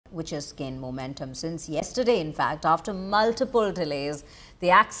which has gained momentum since yesterday. In fact, after multiple delays, the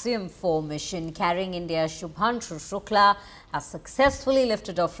Axiom 4 mission carrying India's Shubhanshu Shukla has successfully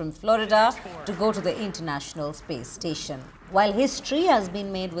lifted off from Florida to go to the International Space Station. While history has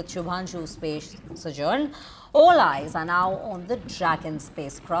been made with Shubhanshu's space sojourn, all eyes are now on the Dragon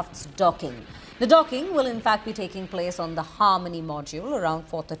spacecraft's docking. The docking will in fact be taking place on the Harmony module around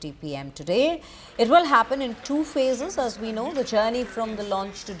 4:30 p.m. today. It will happen in 2 phases. As we know, the journey from the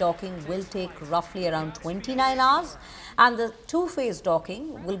launch to docking will take roughly around 29 hours, and the 2-phase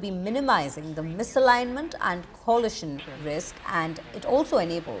docking will be minimizing the misalignment and collision risk, and it also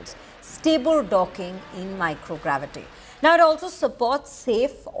enables stable docking in microgravity. Now, it also supports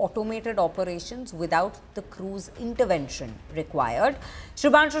safe automated operations without the crew's intervention required.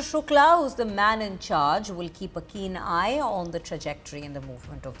 Shubhanshu Shukla, who's the man in charge, will keep a keen eye on the trajectory and the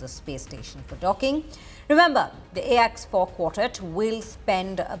movement of the space station for docking. Remember, the AX-4 quartet will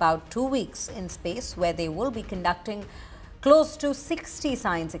spend about 2 weeks in space, where they will be conducting close to 60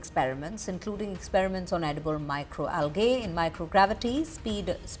 science experiments, including experiments on edible microalgae in microgravity,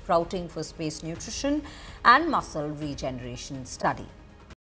 speed sprouting for space nutrition, and muscle regeneration study.